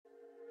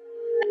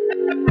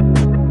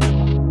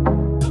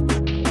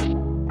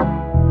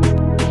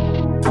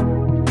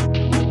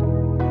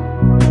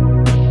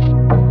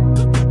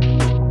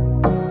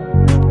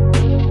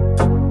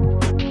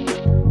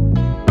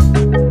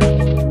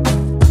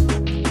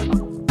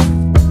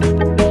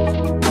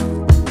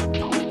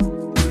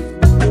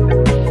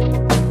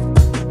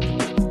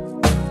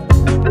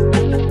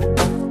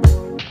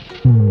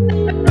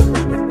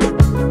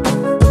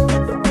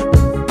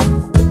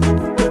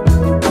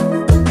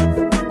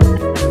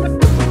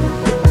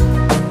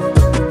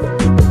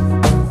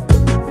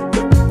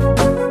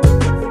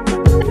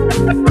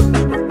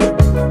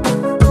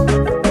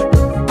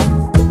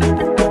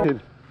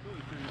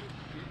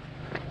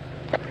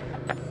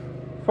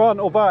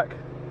or back?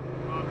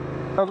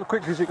 How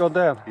quickly has it gone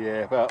down?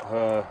 Yeah, about,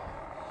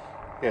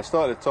 yeah,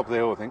 started at the top of the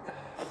hill, I think. Do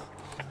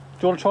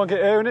you want to try and get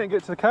air in it and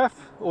get to the calf?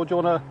 Or do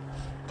you want to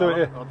do it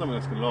here? I don't think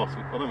that's going to last.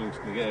 I don't think it's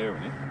going to get air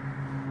in it.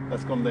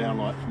 That's gone down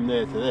like from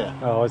there to there.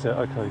 Oh, is it?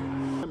 Okay.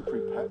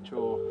 Temporary patch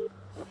or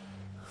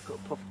I've got a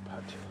proper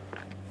patch.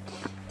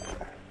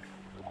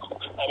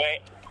 Hey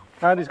mate.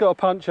 Andy's got a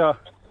puncture.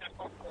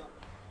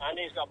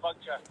 Andy's got a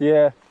puncture.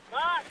 Yeah.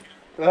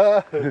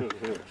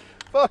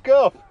 Fuck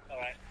off!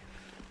 Alright.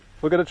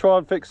 We're going to try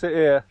and fix it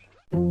here.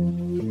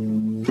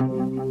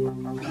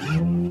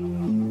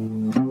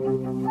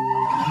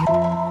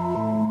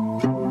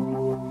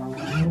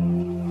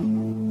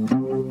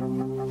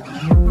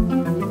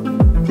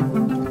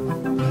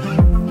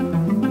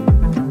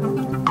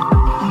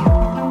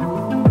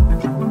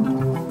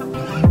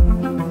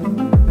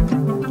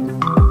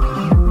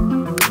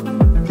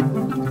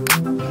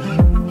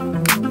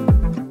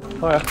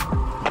 Hiya.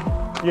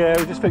 Yeah,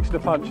 we just fixed the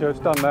puncture. It's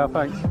done now,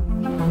 thanks.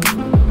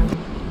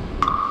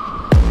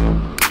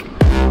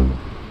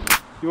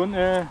 You want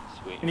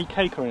any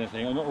cake or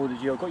anything? I've not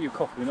ordered you. I've got your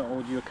coffee. I've not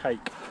ordered you a cake.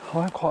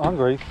 I'm quite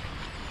hungry.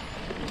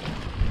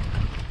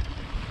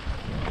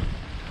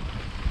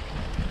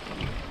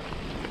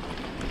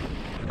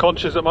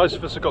 Conscious that most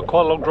of us have got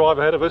quite a long drive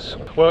ahead of us.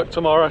 Work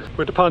tomorrow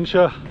with the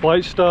puncture,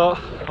 late start,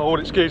 all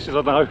excuses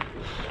I know.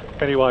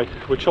 Anyway,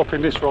 we're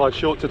chopping this ride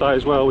short today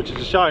as well, which is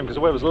a shame because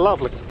the weather's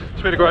lovely.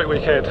 It's been a great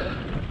weekend.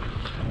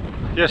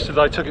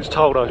 Yesterday took its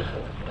toll though,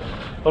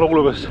 on all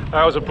of us.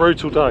 That was a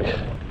brutal day.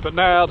 But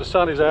now the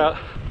sun is out,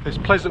 it's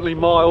pleasantly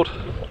mild.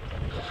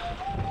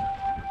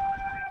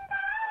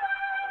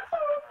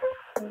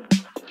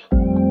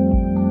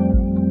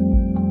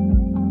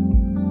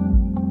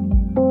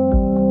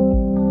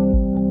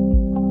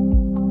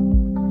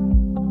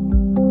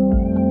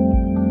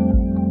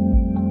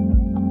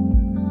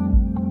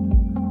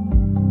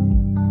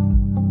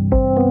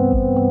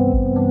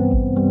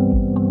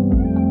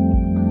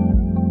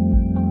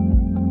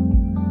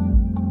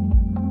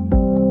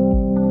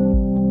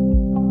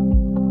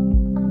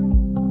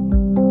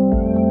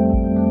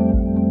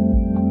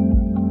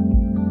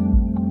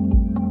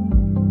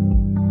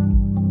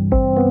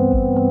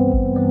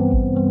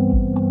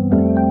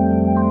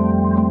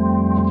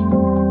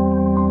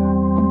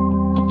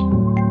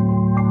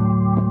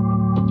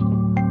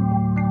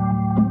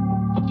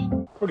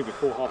 Probably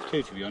before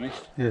 2:30 to be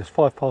honest. Yeah, it's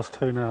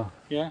 2:05 now.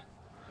 Yeah.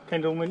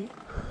 Kendall Mint.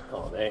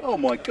 Oh mate. Oh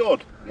my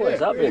god! What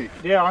has that been?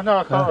 Yeah, I know.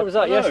 I can't. What was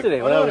that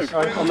yesterday when I was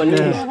on my knees?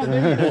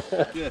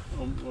 Yeah,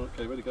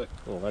 okay, ready to go.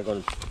 Oh my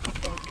god.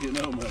 Fucking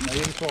hell, man.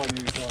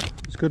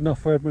 It's good enough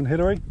for Edmund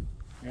Hillary.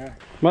 Yeah.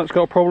 Matt's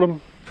got a problem.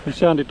 He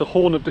sounded the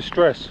horn of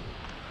distress.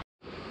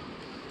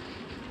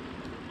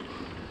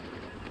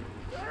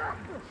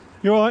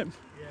 You alright?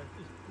 Yeah.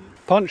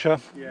 Puncher?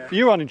 Yeah. Are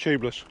you running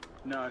tubeless?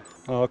 No.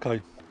 Oh,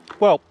 okay.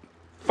 Well,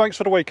 thanks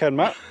for the weekend,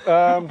 Matt.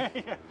 Yeah.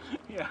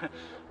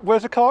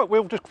 Where's the car?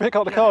 We'll just pick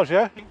up the cars,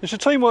 yeah? It's a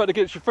teamwork that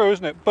gets you through,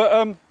 isn't it?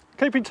 But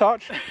keep in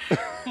touch.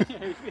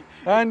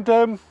 And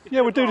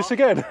yeah, we'll do this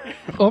again.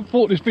 I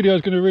thought this video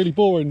was going to be really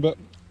boring, but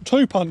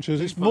two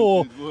punches, it's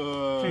more.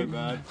 Whoa,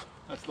 man.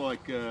 That's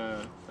like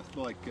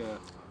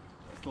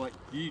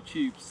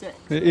YouTube sex.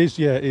 It is,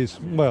 yeah, it is.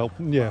 Well,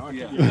 yeah.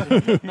 Yeah.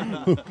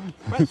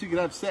 Perhaps you could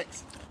have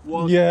sex.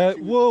 Yeah.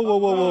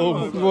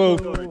 Whoa.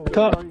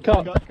 Cut.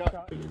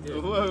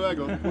 Whoa, hang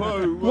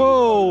on.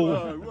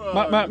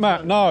 Whoa.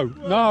 Matt, no.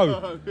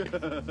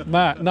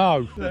 Matt,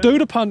 no. Do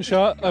the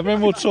puncher and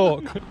then we'll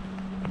talk.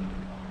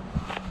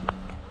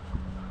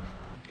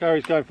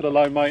 Gary's going for the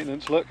low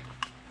maintenance, look.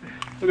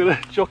 Look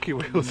at the jockey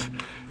wheels.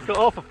 Got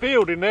half a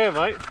field in there,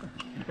 mate.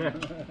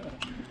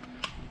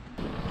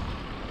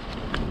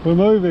 We're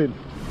moving.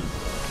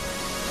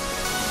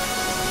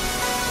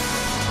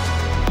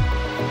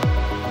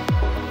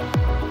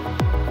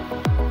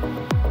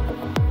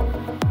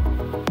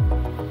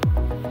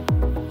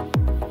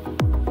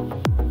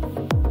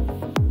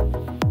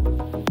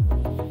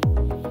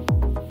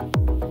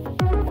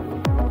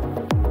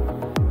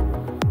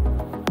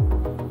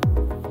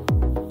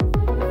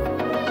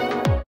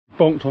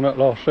 Bonked on that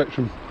last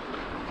section.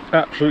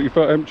 Absolutely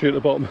empty at the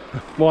bottom.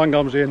 Wine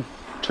gums in,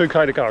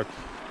 2k to go.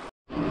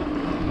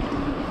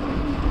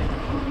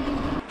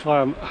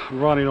 I am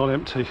running on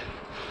empty.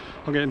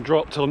 I'm getting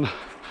dropped on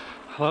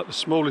like the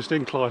smallest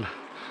incline.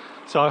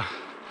 So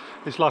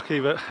it's lucky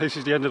that this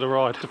is the end of the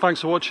ride. So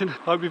thanks for watching.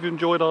 Hope you've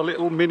enjoyed our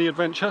little mini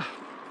adventure.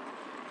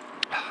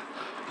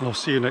 And I'll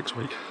see you next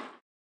week.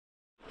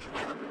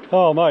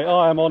 Oh mate,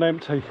 I am on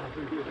empty.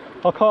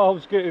 I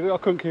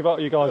couldn't keep up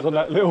with you guys on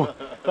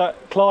that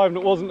climb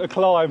that wasn't a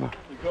climb.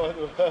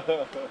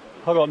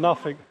 I got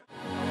nothing.